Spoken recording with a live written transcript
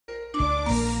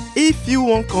If you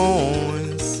want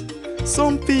coins,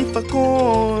 some FIFA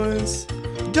coins,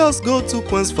 just go to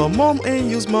Coins for Mom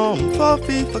and use Mom for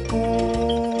FIFA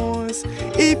coins.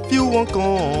 If you want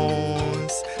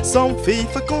coins, some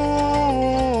FIFA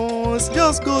coins,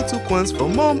 just go to Coins for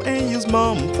Mom and use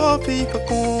Mom for FIFA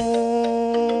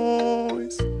coins.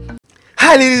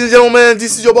 Hi ladies and gentlemen,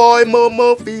 this is your boy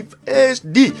Momo FIFA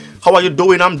HD. How are you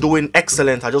doing? I'm doing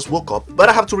excellent. I just woke up, but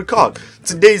I have to record.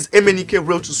 Today is Emenike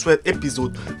Road to Sweat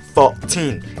episode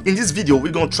 14. In this video,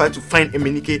 we're gonna try to find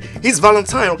Emenike his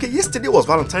Valentine. Okay, yesterday was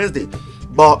Valentine's Day,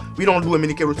 but we don't do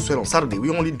Emenike Road to Sweat on Saturday.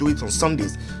 We only do it on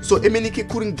Sundays. So Emenike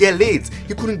couldn't get late.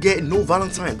 He couldn't get no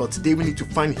Valentine, but today we need to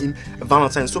find him a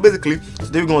Valentine. So basically,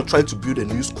 today we're gonna try to build a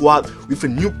new squad with a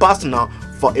new partner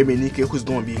for Emenike, who's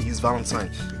gonna be his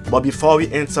Valentine. But before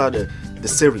we enter the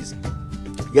series,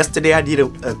 yesterday I did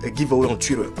a giveaway on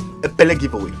Twitter, a Pele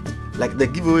giveaway. Like the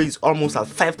giveaway is almost at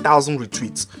 5,000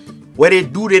 retweets. Where they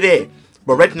do it there.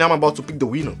 But right now I'm about to pick the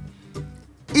winner.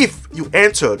 If you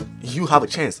entered, you have a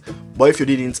chance. But if you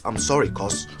didn't, I'm sorry,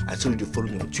 cause I told you to follow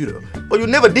me on Twitter, but you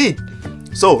never did.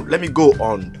 So let me go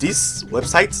on this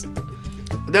website,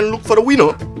 then look for the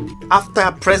winner. After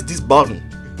I press this button,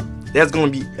 there's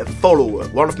gonna be a follower,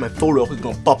 one of my followers who's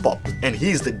gonna pop up, and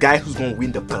he's the guy who's gonna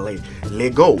win the Pele.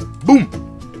 Let go. Boom.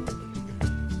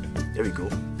 There we go.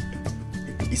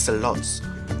 It's a lot.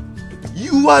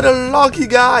 You are the lucky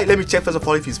guy. Let me check first of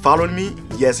all if he's following me.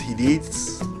 Yes, he did.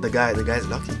 The guy is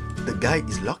lucky. The guy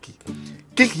is lucky.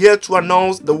 Click here to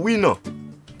announce the winner.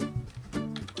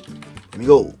 Let me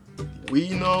go.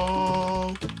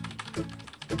 Winner.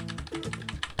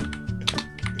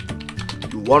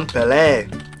 You won Pele.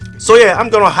 So yeah, I'm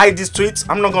gonna hide this tweet.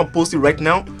 I'm not gonna post it right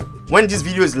now. When this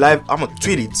video is live, I'm gonna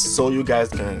tweet it so you guys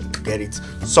can get it.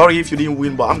 Sorry if you didn't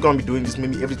win, but I'm gonna be doing this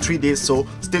maybe every 3 days, so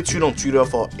stay tuned on Twitter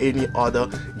for any other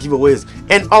giveaways.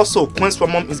 And also, Coins for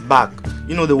Mom is back.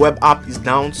 You know, the web app is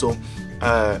down, so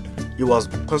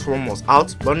Coins for Mom was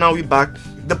out, but now we're back.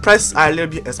 The prices are a little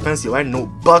bit expensive, I know,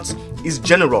 but it's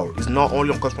general. It's not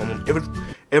only on Coins for Mom.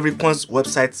 Every Coins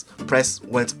website's price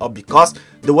went up because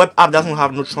the web app doesn't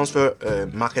have no transfer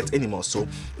market anymore, so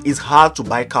it's hard to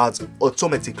buy cards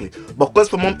automatically. But Coins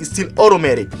for Mom is still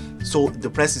automatic, so the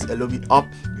price is a little bit up.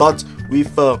 But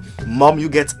with Mom, you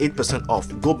get 8% off.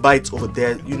 Go buy it over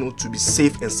there, you know, to be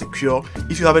safe and secure.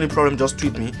 If you have any problem, just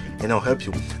tweet me and I'll help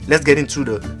you. Let's get into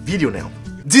the video now.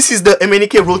 This is the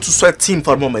Emenike Road to Sweat team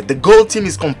for the moment. The gold team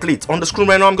is complete. On the screen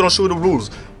right now, I'm going to show you the rules.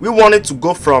 We wanted to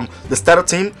go from the starter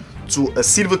team to a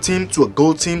silver team, to a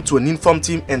gold team, to an inform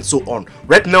team, and so on.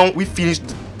 Right now, we finished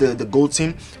the gold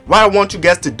team. What I want you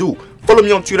guys to do, follow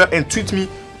me on Twitter and tweet me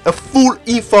a full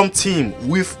inform team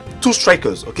with 2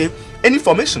 strikers, okay? Any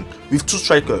formation with 2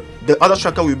 strikers. The other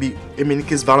striker will be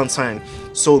Emenike's Valentine.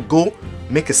 So go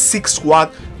make a 6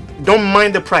 squad. Don't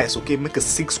mind the price, okay? Make a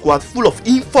 6 squad full of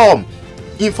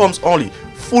informs only,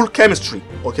 full chemistry,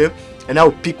 okay? And I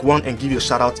will pick one and give you a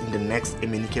shout out in the next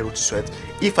Emenike Road to Sweat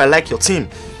if I like your team.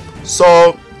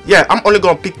 So yeah, I'm only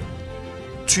gonna pick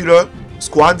Twitter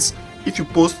squads. If you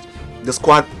post the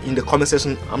squad in the comment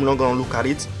section, I'm not gonna look at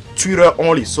it. Twitter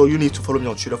only, so you need to follow me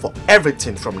on Twitter for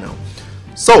everything from now.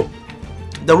 So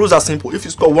the rules are simple. If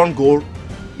you score 1 goal,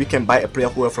 we can buy a player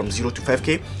who are from 0 to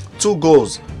 5k. 2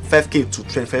 goals, 5k to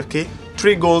 25k.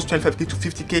 3 goals, 25k to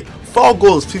 50k. 4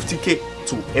 goals, 50k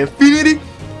to infinity.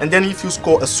 And then if you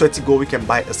score a sweaty goal, we can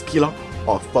buy a skiller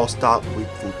or 5-star weak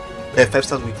food.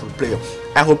 5-star weak food player.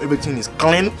 I hope everything is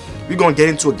clean. We're gonna get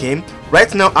into a game.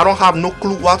 Right now, I don't have no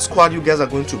clue what squad you guys are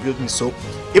going to build me. So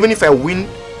even if I win,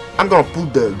 I'm gonna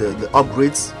put the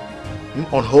upgrades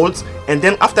on hold. And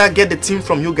then after I get the team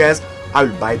from you guys, I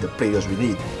will buy the players we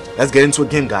need. Let's get into a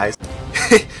game, guys.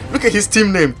 Look at his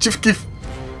team name, Chief Keef.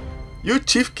 You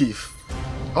Chief Keef.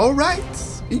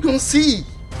 Alright, you're gonna see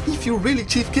if you really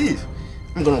Chief Keef.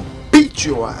 I'm gonna beat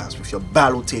your ass with your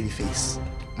Balotelli face.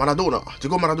 Maradona.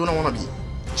 Diego Maradona wanna be.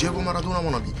 Diego Maradona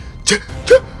wanna be.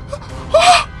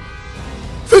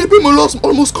 Felipe Melo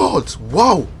almost scored.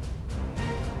 Wow.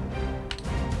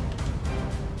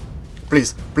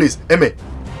 Please, Eme.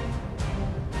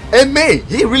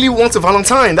 He really wants a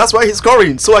Valentine. That's why he's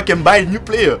scoring, so I can buy a new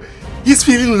player. He's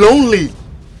feeling lonely.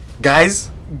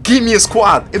 Guys, give me a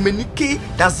squad. Emenike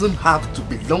doesn't have to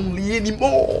be lonely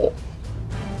anymore.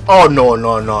 Oh no.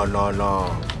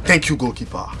 Thank you,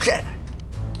 goalkeeper.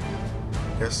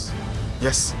 Yes.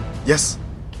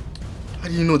 How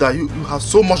do you know that you have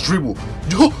so much dribble?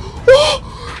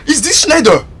 Oh, is this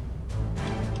Schneider?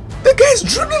 The guy is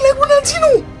dribbling like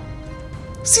Ronaldinho.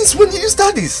 Since when did you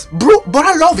start this? Bro, but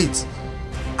I love it.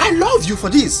 I love you for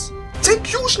this.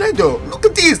 Thank you, Schneider. Look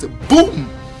at this. Boom.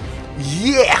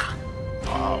 Yeah.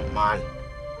 Oh, man.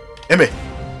 Eme.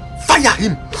 Fire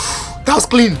him. That was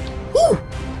clean. Woo.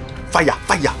 Fire.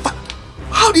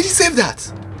 How did he save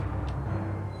that?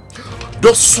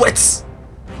 Those sweats.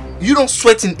 You don't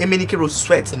sweat in Emenike Road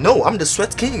sweat. No, I'm the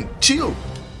sweat king. Chill.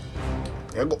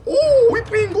 I go, oh, we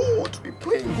playing good. We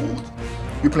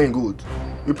playing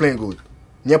good.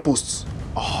 Near posts.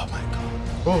 Oh my god.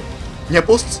 Oh, near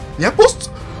posts.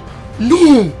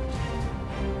 No.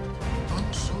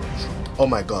 I'm so true. Oh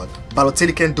my god.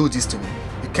 Balotelli can't do this to me.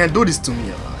 He can't do this to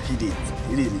me. He did it.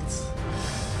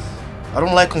 I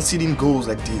don't like conceding goals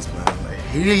like this, man. I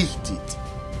hate it.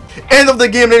 End of the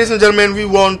game, ladies and gentlemen. We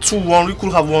won 2-1. We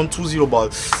could have won 2-0,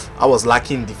 but I was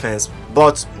lacking defense.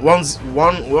 But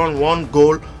one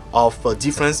goal of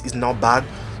difference is not bad.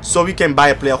 So we can buy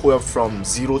a player who have from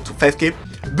 0 to 5k.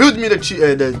 Build me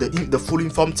the full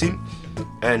informed team,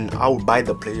 and I will buy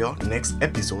the player next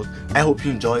episode. I hope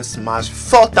you enjoy. Smash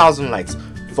 4,000 likes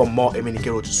for more Emenike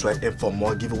Road to Sweat and for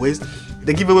more giveaways.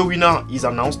 The giveaway winner is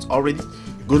announced already.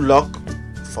 Good luck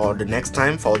for the next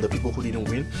time for the people who didn't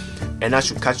win, and I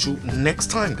should catch you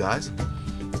next time, guys.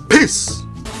 Peace.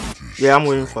 Yeah, I'm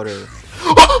waiting for the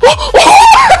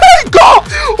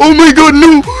oh my god,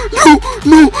 no,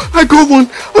 I got one.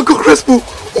 I got Crespo.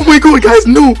 Oh my god, guys,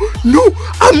 no,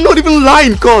 I'm not even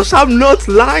lying, gosh, I'm not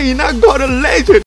lying. I got a legend.